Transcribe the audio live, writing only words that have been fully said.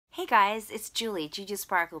Hey guys, it's Julie, Juju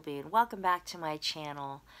Sparklebee, and welcome back to my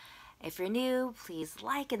channel. If you're new, please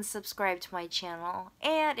like and subscribe to my channel,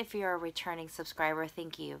 and if you're a returning subscriber,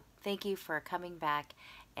 thank you. Thank you for coming back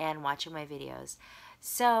and watching my videos.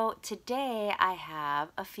 So today I have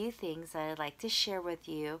a few things that I'd like to share with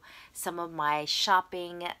you, some of my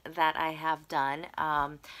shopping that I have done.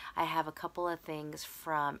 I have a couple of things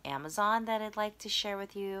from Amazon that I'd like to share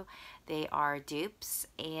with you. They are dupes,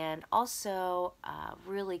 and also a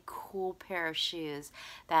really cool pair of shoes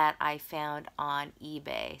that I found on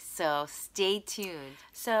eBay. So stay tuned.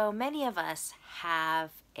 So many of us have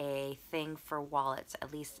a thing for wallets,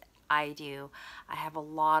 at least I do. I have a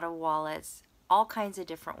lot of wallets, all kinds of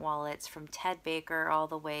different wallets, from Ted Baker all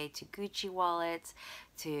the way to Gucci wallets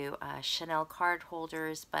to Chanel card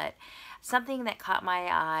holders. But something that caught my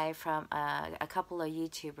eye from a couple of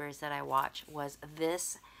YouTubers that I watch was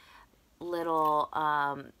this little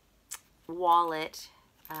wallet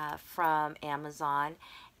from Amazon,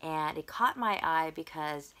 and it caught my eye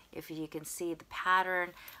because if you can see, the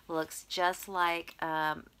pattern looks just like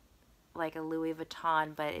a Louis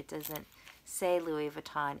Vuitton, but it doesn't say Louis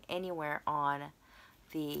Vuitton anywhere on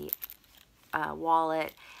the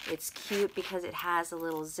wallet. It's cute because it has a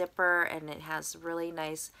little zipper and it has really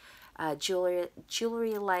nice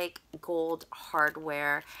jewelry like gold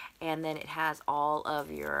hardware, and then it has all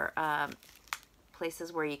of your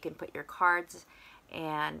places where you can put your cards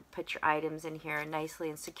and put your items in here nicely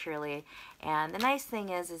and securely. And the nice thing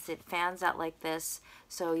is it fans out like this,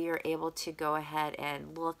 so you're able to go ahead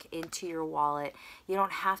and look into your wallet. You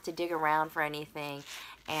don't have to dig around for anything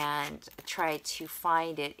and try to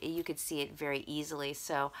find it. You could see it very easily.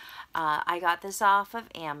 So I got this off of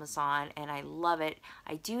Amazon and I love it.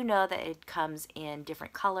 I do know that it comes in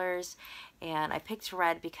different colors, and I picked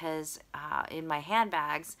red because in my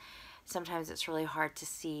handbags sometimes it's really hard to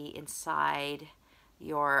see inside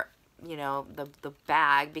your, the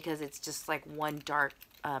bag, because it's just like one dark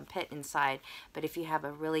pit inside. But if you have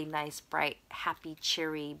a really nice, bright, happy,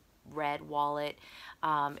 cheery red wallet,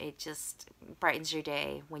 it just brightens your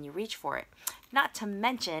day when you reach for it. Not to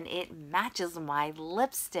mention, it matches my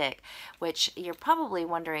lipstick, which you're probably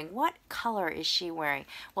wondering, what color is she wearing?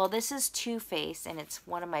 Well, this is Too Faced, and it's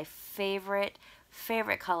one of my favorite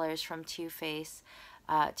colors from Too Faced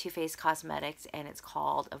Cosmetics, and it's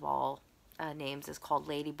called, of all names, is called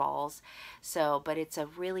Lady Balls. So, but it's a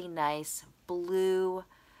really nice blue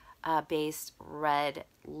based red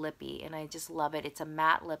lippy, and I just love it. It's a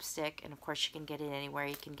matte lipstick, and of course you can get it anywhere.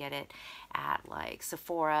 You can get it at like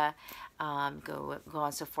Sephora, go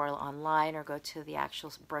on Sephora online, or go to the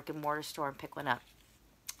actual brick and mortar store and pick one up.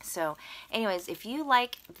 So anyways, if you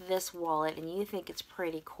like this wallet and you think it's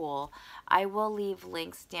pretty cool, I will leave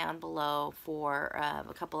links down below for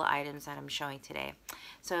a couple of items that I'm showing today.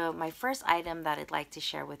 So my first item that I'd like to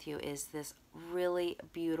share with you is this really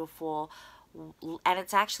beautiful, and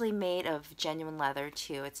it's actually made of genuine leather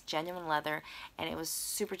too. It's genuine leather, and it was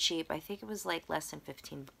super cheap. I think it was like less than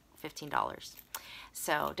 $15.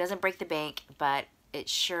 So it doesn't break the bank, but it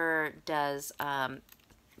sure does.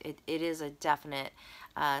 It is a definite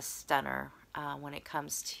stunner when it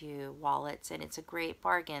comes to wallets, and it's a great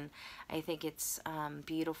bargain. I think it's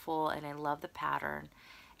beautiful, and I love the pattern,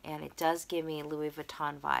 and it does give me Louis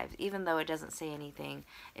Vuitton vibes, even though it doesn't say anything.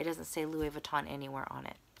 It doesn't say Louis Vuitton anywhere on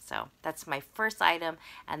it. So that's my first item,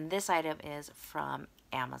 and this item is from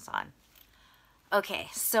Amazon. Okay,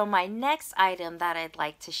 so my next item that I'd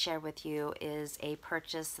like to share with you is a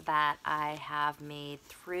purchase that I have made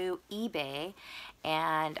through eBay,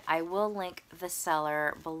 and I will link the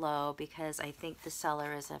seller below because I think the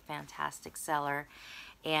seller is a fantastic seller.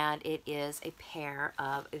 And it is a pair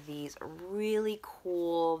of these really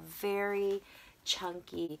cool, very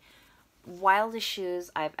chunky, wildest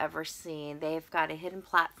shoes I've ever seen. They've got a hidden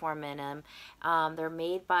platform in them. They're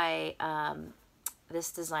made by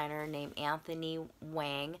this designer named Anthony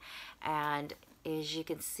Wang, and as you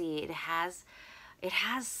can see, it has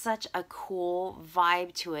such a cool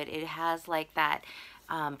vibe to it. It has like that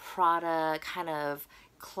Prada kind of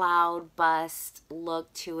cloud bust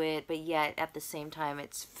look to it, but yet at the same time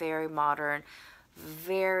it's very modern,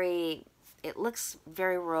 it looks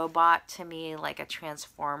very robot to me, like a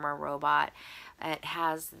transformer robot. It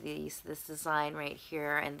has this design right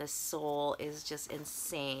here, and the sole is just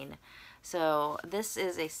insane. So this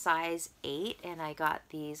is a size 8, and I got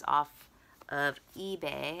these off of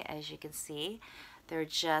eBay. As you can see, they're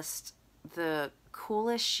just the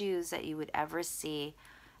coolest shoes that you would ever see,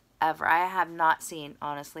 ever. I have not seen,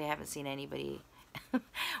 honestly, I haven't seen anybody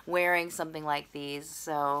wearing something like these.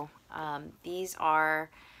 So these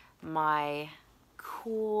are my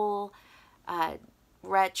cool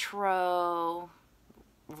retro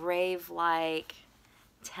rave-like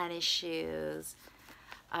tennis shoes.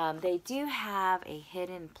 They do have a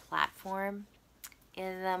hidden platform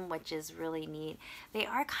in them, which is really neat. They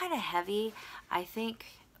are kind of heavy. I think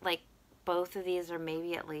like both of these are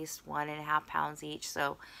maybe at least 1.5 pounds each,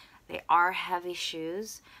 so they are heavy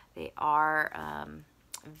shoes. They are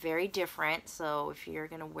very different, so if you're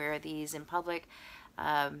gonna wear these in public,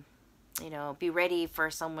 you know, be ready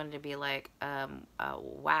for someone to be like,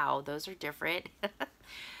 wow, those are different.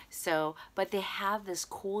 So, but they have this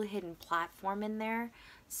cool hidden platform in there,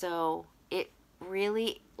 so it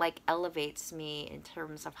really like elevates me in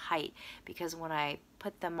terms of height, because when I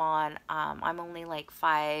put them on, I'm only like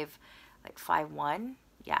 5'1",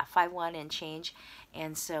 yeah, 5'1" and change,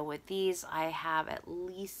 and so with these I have at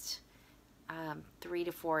least 3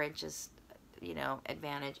 to 4 inches, you know,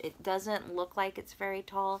 advantage. It doesn't look like it's very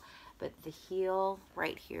tall, but the heel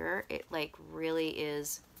right here, it like really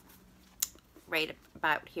is right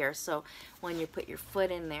about here. So when you put your foot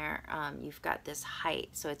in there, you've got this height.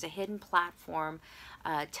 So it's a hidden platform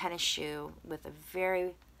tennis shoe with a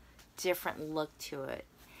very different look to it.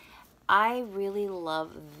 I really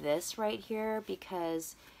love this right here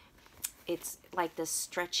because it's like this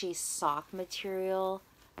stretchy sock material.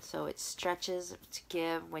 So it stretches to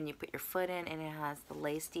give when you put your foot in, and it has the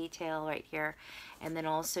lace detail right here. And then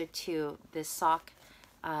also too, this sock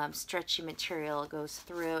stretchy material goes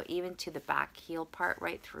through even to the back heel part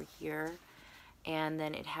right through here. And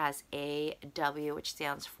then it has AW, which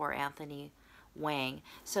stands for Anthony Wang.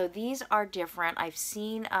 So these are different. I've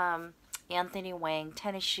seen Anthony Wang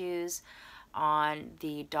tennis shoes on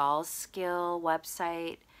the Doll Skill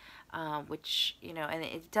website, which, you know, and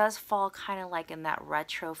it does fall kind of like in that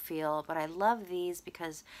retro feel, but I love these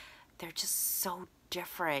because they're just so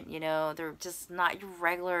different, you know. They're just not your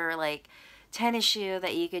regular like tennis shoe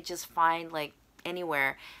that you could just find like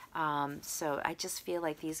anywhere. So I just feel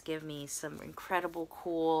like these give me some incredible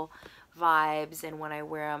cool vibes, and when I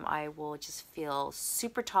wear them I will just feel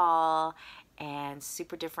super tall and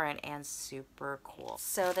super different and super cool.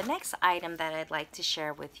 So the next item that I'd like to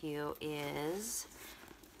share with you is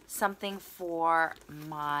something for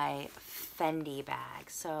my Fendi bag.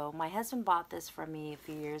 So my husband bought this for me a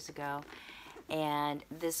few years ago, and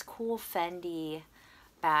this cool Fendi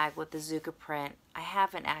bag with the Zuka print, I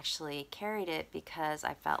haven't actually carried it because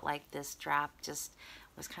I felt like this strap just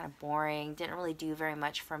was kind of boring, didn't really do very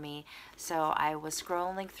much for me. So I was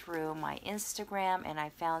scrolling through my Instagram and I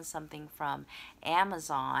found something from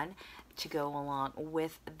Amazon to go along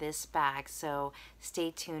with this bag. So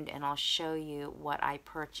stay tuned and I'll show you what I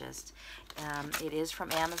purchased. It is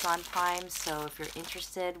from Amazon Prime, so if you're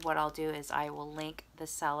interested, what I'll do is I will link the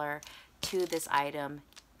seller to this item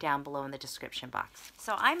down below in the description box.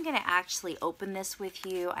 So I'm going to actually open this with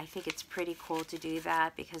you. I think it's pretty cool to do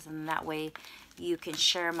that because in that way you can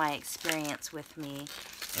share my experience with me.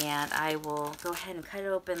 And I will go ahead and cut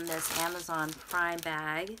open this Amazon Prime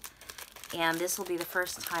bag. And this will be the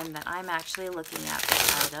first time that I'm actually looking at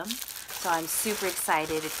this item. So I'm super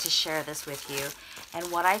excited to share this with you.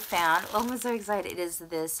 And what I found, oh, I'm so excited, is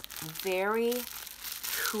this very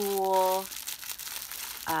cool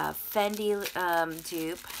Fendi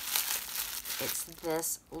dupe. It's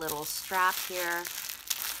this little strap here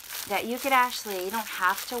that you could actually, you don't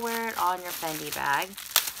have to wear it on your Fendi bag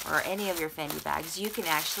or any of your Fendi bags. You can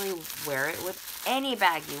actually wear it with any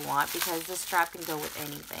bag you want because this strap can go with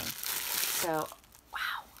anything. So,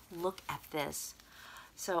 wow, look at this.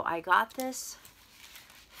 So I got this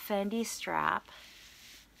Fendi strap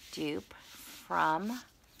dupe from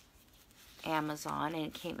Amazon, and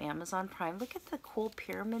it came Amazon Prime. Look at the cool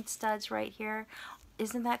pyramid studs right here.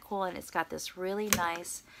 Isn't that cool? And it's got this really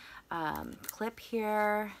nice clip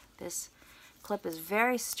here. This clip is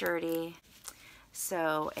very sturdy.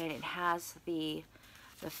 So, and it has the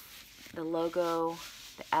logo,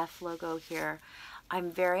 the F logo here. I'm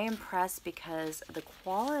very impressed because the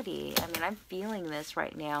quality, I mean, I'm feeling this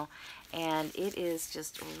right now, and it is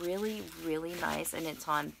just really, really nice. And it's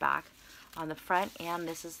on the front, and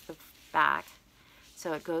this is the back,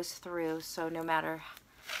 so it goes through. So no matter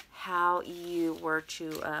how you were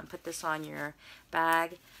to put this on your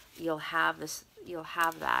bag, you'll have this, you'll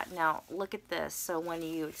have that. Now look at this. So when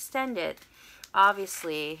you extend it,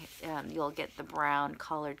 obviously you'll get the brown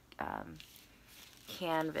colored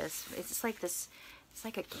canvas. It's just like this, it's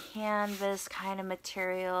like a canvas kind of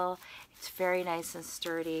material. It's very nice and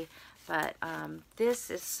sturdy, but this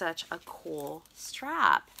is such a cool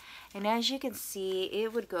strap. And as you can see,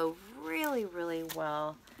 it would go really, really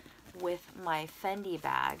well with my Fendi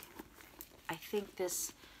bag. I think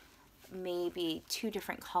this may be 2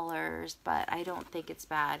 different colors, but I don't think it's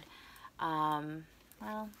bad.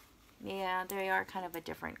 Well, Yeah, they are kind of a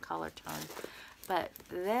different color tone. But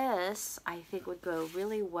this, I think, would go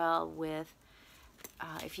really well with,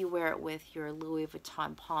 if you wear it with your Louis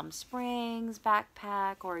Vuitton Palm Springs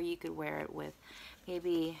backpack, or you could wear it with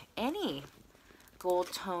maybe any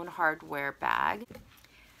gold tone hardware bag.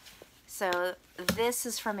 So this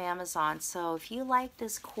is from Amazon. So if you like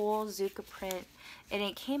this cool Zucca print, and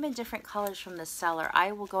it came in different colors from the seller,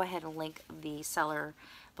 I will go ahead and link the seller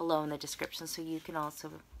below in the description so you can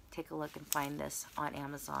also take a look and find this on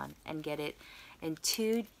Amazon and get it in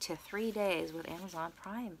 2 to 3 days with Amazon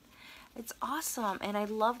Prime. It's awesome, and I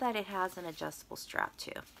love that it has an adjustable strap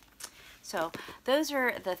too. So those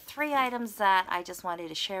are the 3 items that I just wanted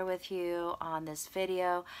to share with you on this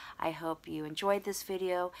video. I hope you enjoyed this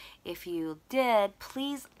video. If you did,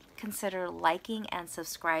 please consider liking and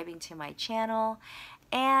subscribing to my channel.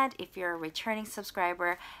 And if you're a returning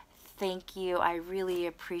subscriber, thank you. I really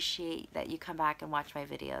appreciate that you come back and watch my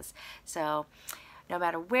videos. So no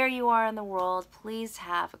matter where you are in the world, please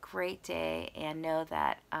have a great day, and know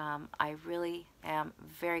that I really am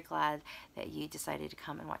very glad that you decided to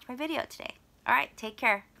come and watch my video today. All right, take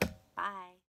care. Bye.